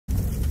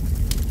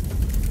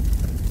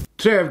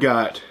Today I've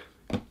got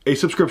a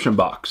subscription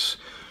box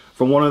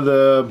from one of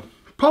the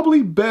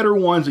probably better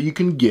ones that you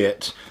can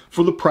get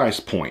for the price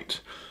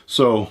point.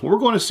 So what we're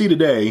going to see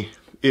today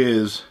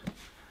is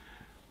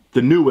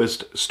the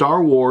newest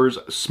Star Wars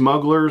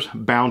Smuggler's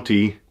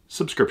Bounty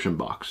subscription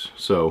box.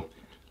 So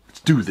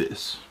let's do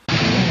this.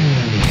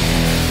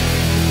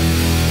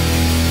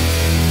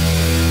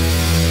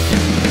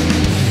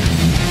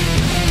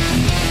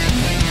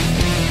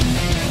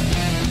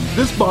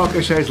 This box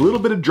actually has a little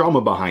bit of drama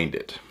behind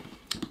it.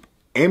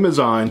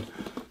 Amazon,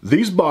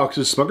 these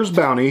boxes, Smuggler's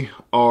Bounty,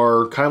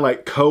 are kind of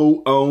like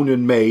co-owned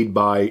and made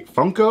by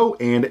Funko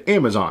and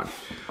Amazon.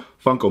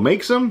 Funko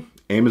makes them,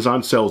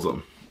 Amazon sells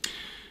them.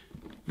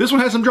 This one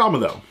has some drama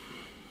though.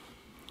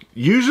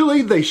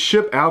 Usually they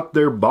ship out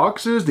their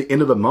boxes the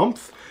end of the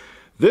month.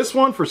 This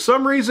one, for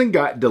some reason,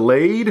 got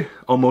delayed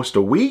almost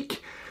a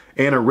week.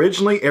 And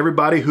originally,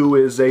 everybody who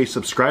is a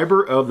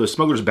subscriber of the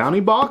Smuggler's Bounty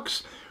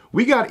box,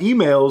 we got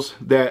emails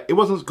that it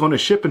wasn't going to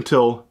ship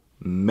until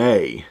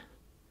May.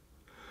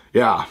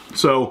 Yeah,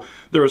 so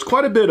there was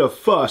quite a bit of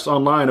fuss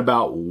online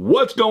about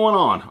what's going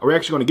on. Are we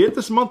actually going to get it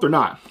this month or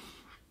not?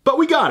 But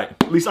we got it.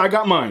 At least I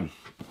got mine.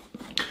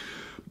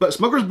 But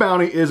Smuggler's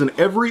Bounty is an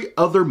every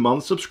other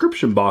month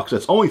subscription box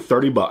that's only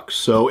 30 bucks.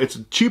 So it's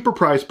a cheaper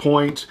price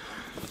point.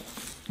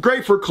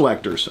 Great for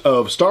collectors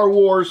of Star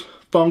Wars,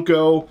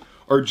 Funko,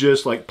 or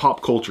just like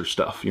pop culture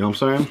stuff. You know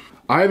what I'm saying?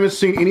 I haven't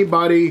seen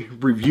anybody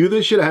review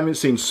this yet. I haven't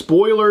seen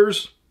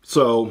spoilers.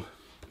 So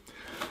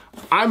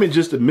I'm in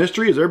just a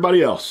mystery as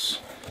everybody else.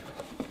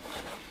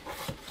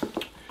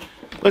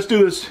 Let's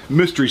do this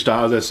mystery style.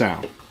 How does that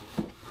sound?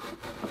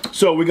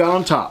 So we got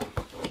on top,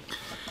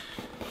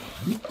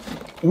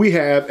 we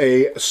have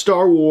a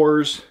Star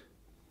Wars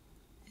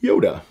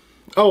Yoda.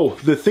 Oh,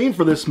 the theme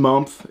for this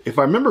month, if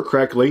I remember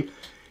correctly,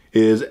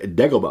 is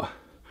Dagobah.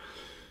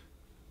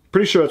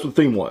 Pretty sure that's what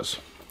the theme was.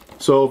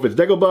 So if it's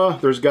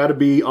Dagobah, there's got to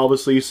be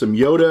obviously some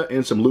Yoda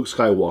and some Luke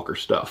Skywalker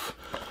stuff.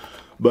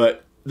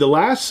 But the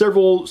last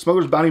several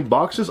Smuggler's Bounty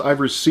boxes I've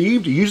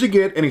received, you usually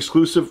get an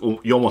exclusive, well,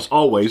 you almost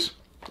always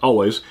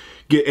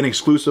get an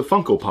exclusive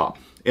Funko Pop.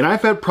 And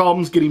I've had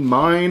problems getting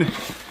mine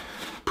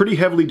pretty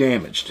heavily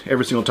damaged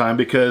every single time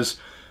because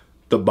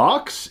the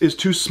box is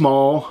too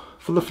small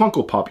for the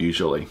Funko Pop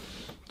usually.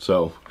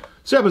 So,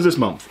 this happens this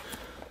month.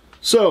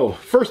 So,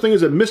 first thing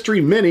is a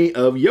mystery mini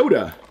of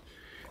Yoda.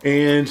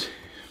 And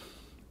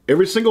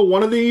every single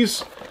one of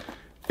these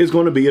is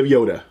going to be of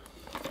Yoda.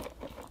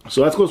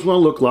 So that's what it's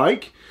going to look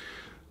like.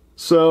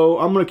 So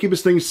I'm going to keep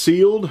this thing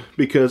sealed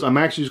because I'm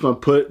actually just going to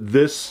put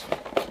this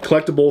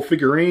collectible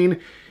figurine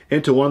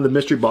into one of the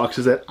mystery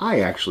boxes that I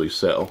actually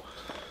sell.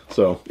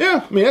 So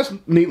yeah, I mean, that's a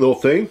neat little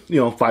thing.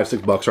 You know,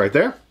 $5, $6 right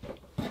there.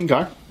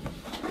 Okay.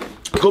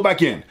 Go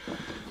back in.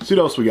 See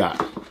what else we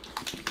got.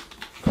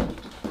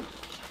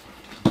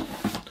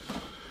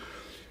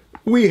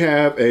 We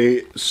have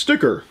a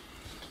sticker.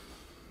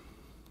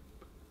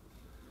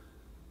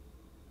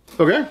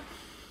 Okay.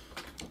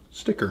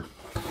 Sticker.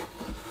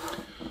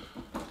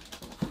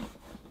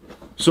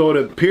 So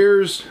it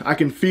appears I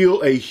can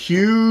feel a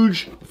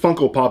huge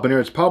Funko Pop in here.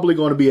 It's probably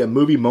going to be a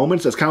movie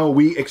moments. That's kind of what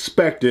we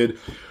expected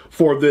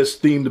for this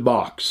themed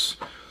box.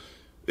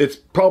 It's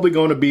probably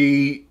going to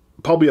be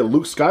a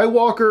Luke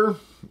Skywalker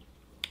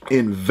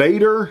and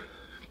Vader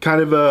kind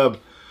of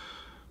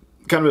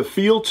a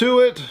feel to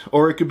it,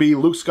 or it could be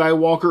Luke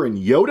Skywalker and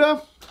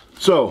Yoda.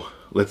 So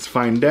let's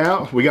find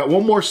out. We got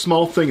one more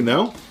small thing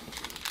though.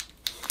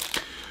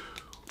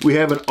 We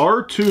have an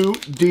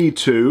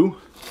R2-D2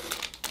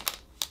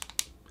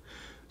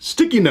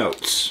 sticky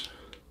notes.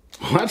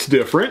 Well, that's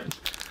different.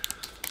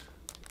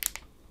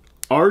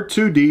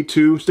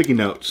 R2-D2 sticky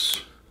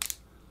notes.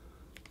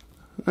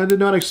 I did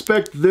not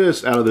expect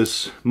this out of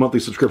this monthly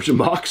subscription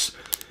box.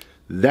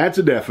 That's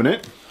a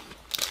definite.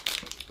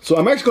 So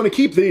I'm actually going to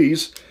keep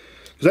these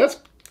because that's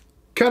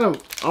kind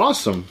of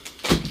awesome.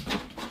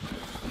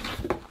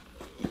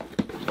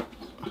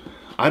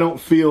 I don't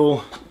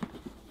feel...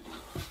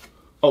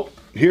 Oh,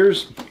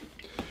 here's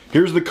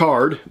the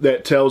card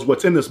that tells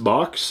what's in this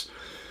box.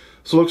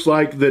 So it looks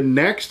like the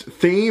next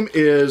theme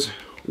is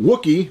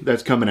Wookiee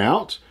that's coming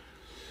out.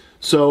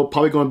 So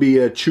probably going to be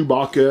a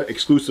Chewbacca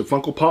exclusive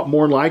Funko Pop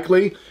more than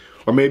likely.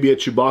 Or maybe a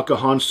Chewbacca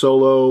Han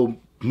Solo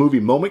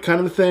movie moment kind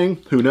of a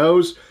thing. Who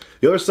knows?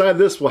 The other side of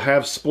this will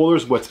have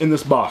spoilers what's in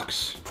this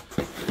box.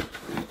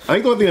 I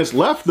think the only thing that's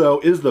left though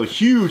is the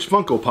huge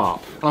Funko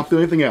Pop. I don't feel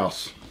anything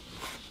else.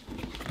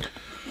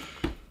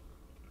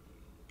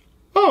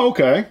 Oh,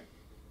 okay.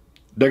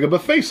 Dagobah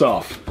face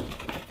off.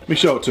 Let me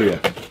show it to you.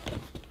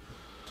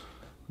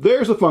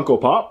 There's the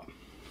Funko Pop.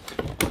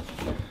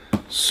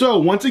 So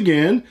once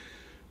again,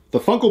 the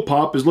Funko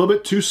Pop is a little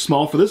bit too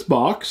small for this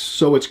box,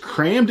 so it's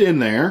crammed in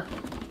there.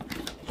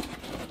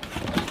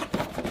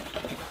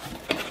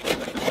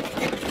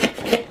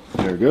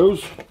 There it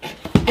goes.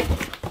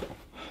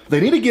 They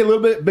need to get a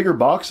little bit bigger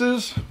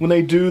boxes when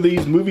they do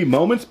these movie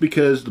moments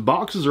because the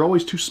boxes are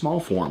always too small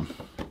for them.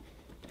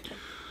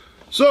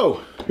 So,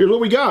 here's what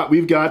we got.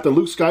 We've got the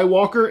Luke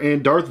Skywalker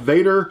and Darth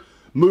Vader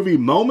movie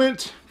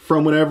moment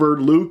from whenever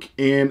Luke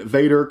and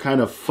Vader kind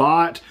of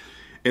fought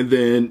and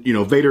then, you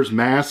know, Vader's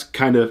mask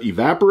kind of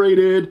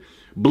evaporated,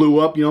 blew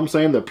up, you know what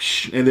I'm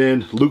saying? And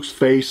then Luke's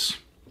face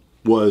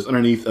was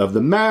underneath of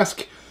the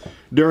mask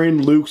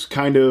during Luke's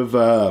kind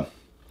of,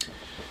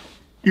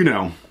 you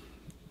know,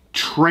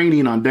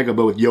 training on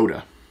Dagobah with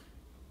Yoda.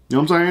 You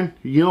know what I'm saying?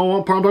 You know what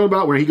I'm talking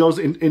about? Where he goes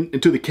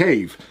into the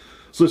cave.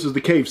 So this is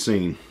the cave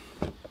scene.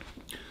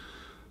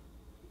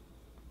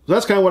 So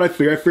that's kind of what I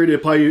figured. I figured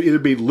it'd probably either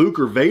be Luke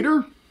or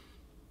Vader,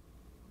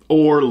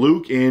 or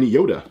Luke and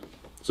Yoda.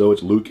 So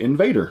it's Luke and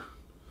Vader.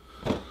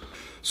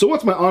 So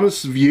what's my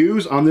honest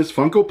views on this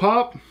Funko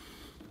Pop?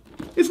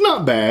 It's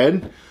not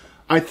bad.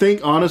 I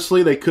think,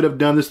 honestly, they could have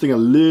done this thing a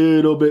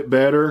little bit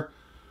better.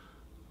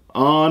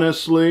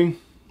 Honestly.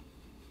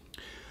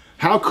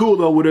 How cool,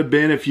 though, would it have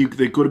been if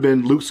they could have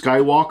been Luke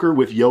Skywalker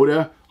with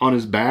Yoda on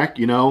his back,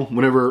 you know?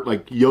 Whenever,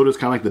 like, Yoda's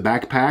kind of like the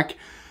backpack.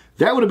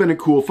 That would have been a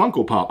cool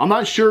Funko Pop. I'm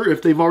not sure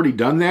if they've already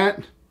done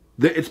that.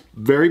 It's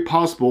very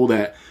possible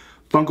that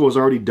Funko has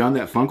already done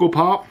that Funko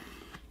Pop.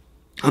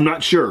 I'm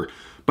not sure.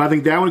 But I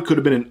think that one could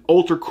have been an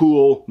ultra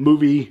cool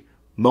movie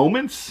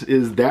moments.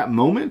 Is that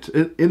moment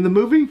in the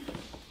movie?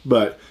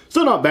 But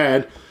still not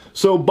bad.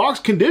 So box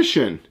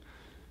condition.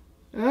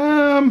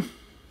 Little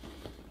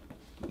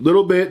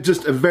bit,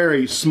 just a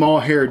very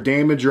small hair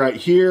damage right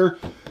here.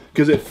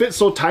 Because it fits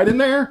so tight in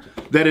there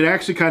that it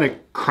actually kind of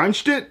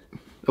crunched it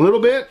a little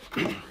bit.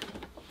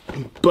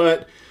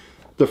 But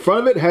the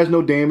front of it has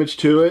no damage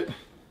to it.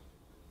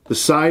 The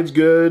side's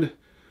good.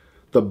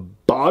 The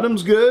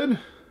bottom's good.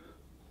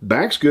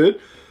 Back's good.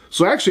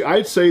 So actually,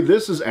 I'd say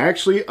this is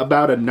actually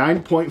about a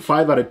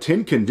 9.5 out of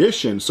 10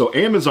 condition. So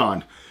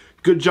Amazon,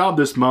 good job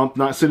this month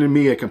not sending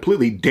me a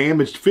completely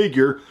damaged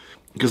figure.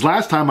 Because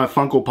last time my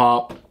Funko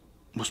Pop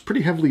was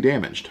pretty heavily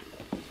damaged.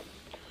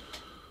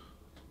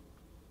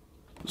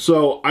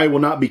 So I will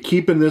not be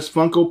keeping this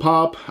Funko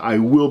Pop. I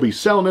will be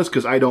selling this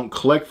because I don't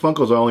collect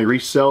Funkos. I only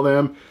resell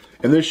them.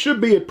 And this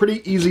should be a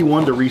pretty easy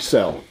one to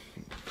resell.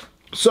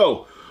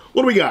 So,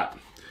 what do we got?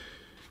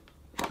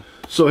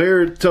 So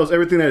here it tells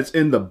everything that's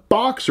in the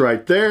box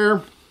right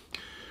there.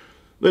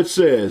 It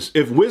says,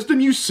 if wisdom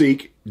you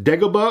seek,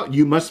 Dagobah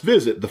you must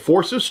visit. The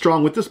force is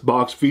strong with this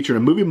box, featuring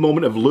a movie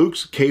moment of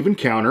Luke's cave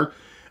encounter,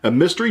 a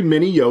mystery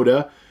mini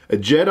Yoda, a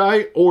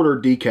Jedi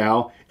Order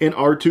decal, and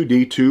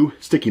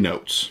R2-D2 sticky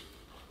notes.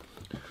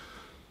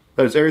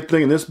 That is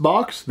everything in this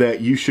box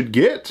that you should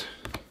get.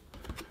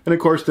 And of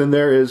course, then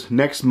there is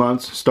next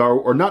month's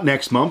or not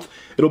next month,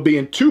 it'll be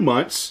in 2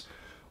 months,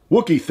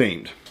 Wookiee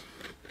themed.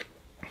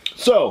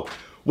 So,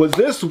 was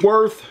this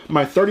worth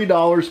my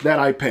 $30 that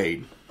I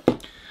paid?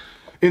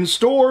 In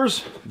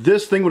stores,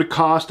 this thing would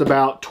cost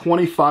about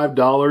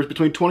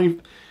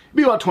 $25,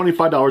 be about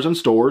 $25 in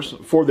stores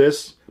for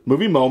this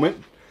movie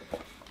moment.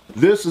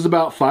 This is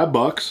about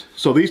 $5,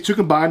 so these two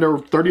combined are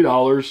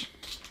 $30.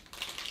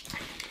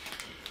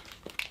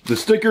 The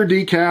sticker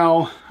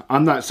decal,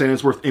 I'm not saying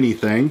it's worth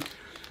anything.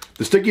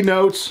 The sticky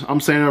notes, I'm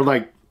saying are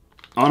like,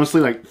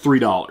 honestly, like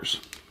 $3.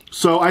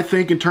 So I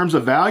think in terms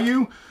of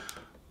value,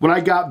 what I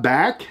got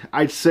back,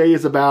 I'd say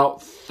is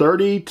about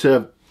 $30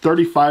 to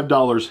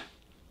 $35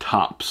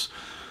 tops.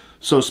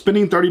 So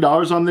spending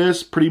 $30 on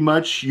this, pretty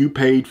much you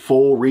paid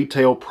full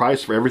retail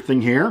price for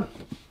everything here.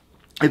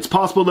 It's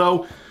possible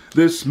though,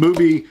 this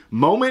movie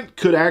moment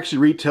could actually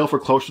retail for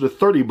closer to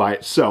 $30 by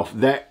itself.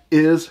 That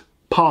is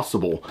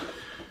possible.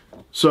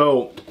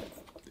 So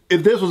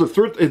if this was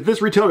if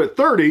this retailed at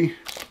 $30,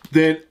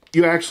 then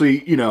you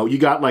actually, you know, you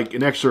got like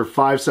an extra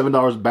 $5,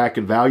 $7 back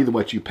in value than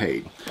what you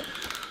paid.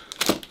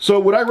 So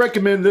would I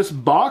recommend this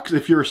box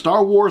if you're a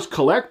Star Wars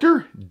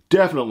collector?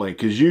 Definitely,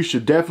 because you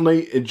should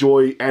definitely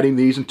enjoy adding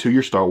these into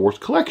your Star Wars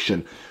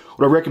collection.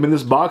 Would I recommend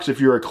this box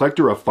if you're a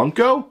collector of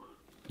Funko?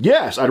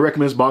 Yes, I'd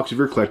recommend this box if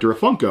you're a collector of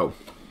Funko.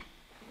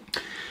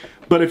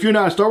 But if you're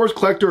not a Star Wars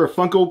collector or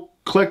Funko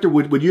collector,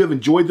 would you have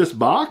enjoyed this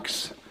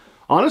box?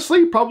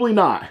 Honestly, probably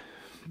not.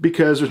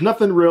 Because there's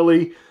nothing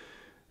really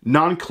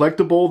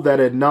non-collectible that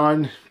a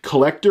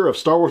non-collector of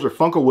Star Wars or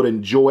Funko would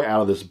enjoy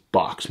out of this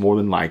box, more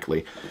than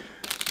likely.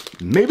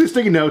 Maybe the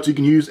sticky notes you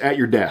can use at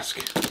your desk.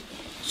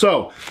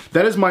 So,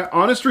 that is my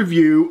honest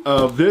review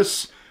of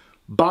this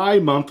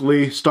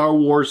bi-monthly Star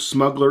Wars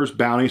Smuggler's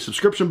Bounty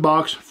subscription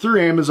box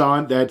through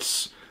Amazon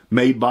that's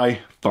made by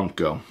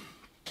Funko.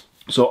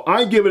 So,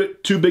 I give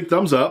it 2 big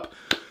thumbs up.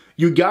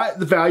 You got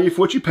the value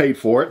for what you paid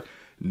for it.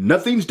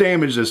 Nothing's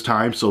damaged this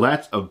time, so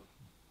that's a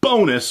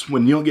bonus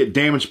when you don't get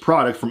damaged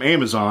product from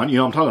Amazon. You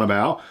know what I'm talking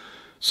about.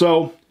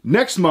 So,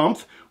 next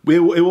month, it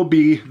will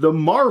be the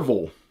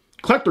Marvel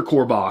Collector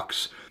Core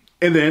box.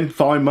 And then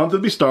following month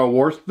it'll be Star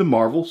Wars, the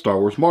Marvel, Star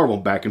Wars, Marvel,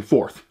 back and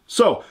forth.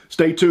 So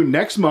stay tuned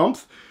next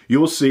month. You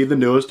will see the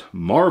newest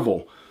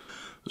Marvel.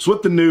 So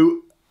with the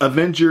new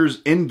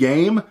Avengers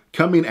Endgame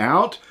coming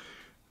out,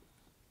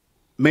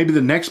 maybe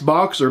the next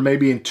box or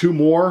maybe in 2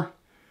 more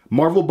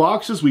Marvel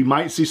boxes, we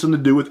might see something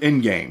to do with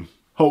Endgame.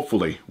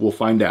 Hopefully, we'll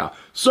find out.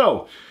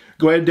 So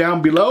go ahead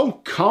down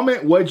below,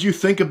 comment what you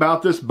think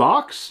about this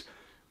box.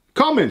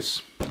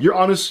 Comments, your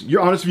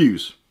honest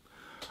views.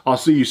 I'll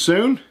see you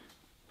soon.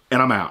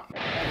 And I'm out.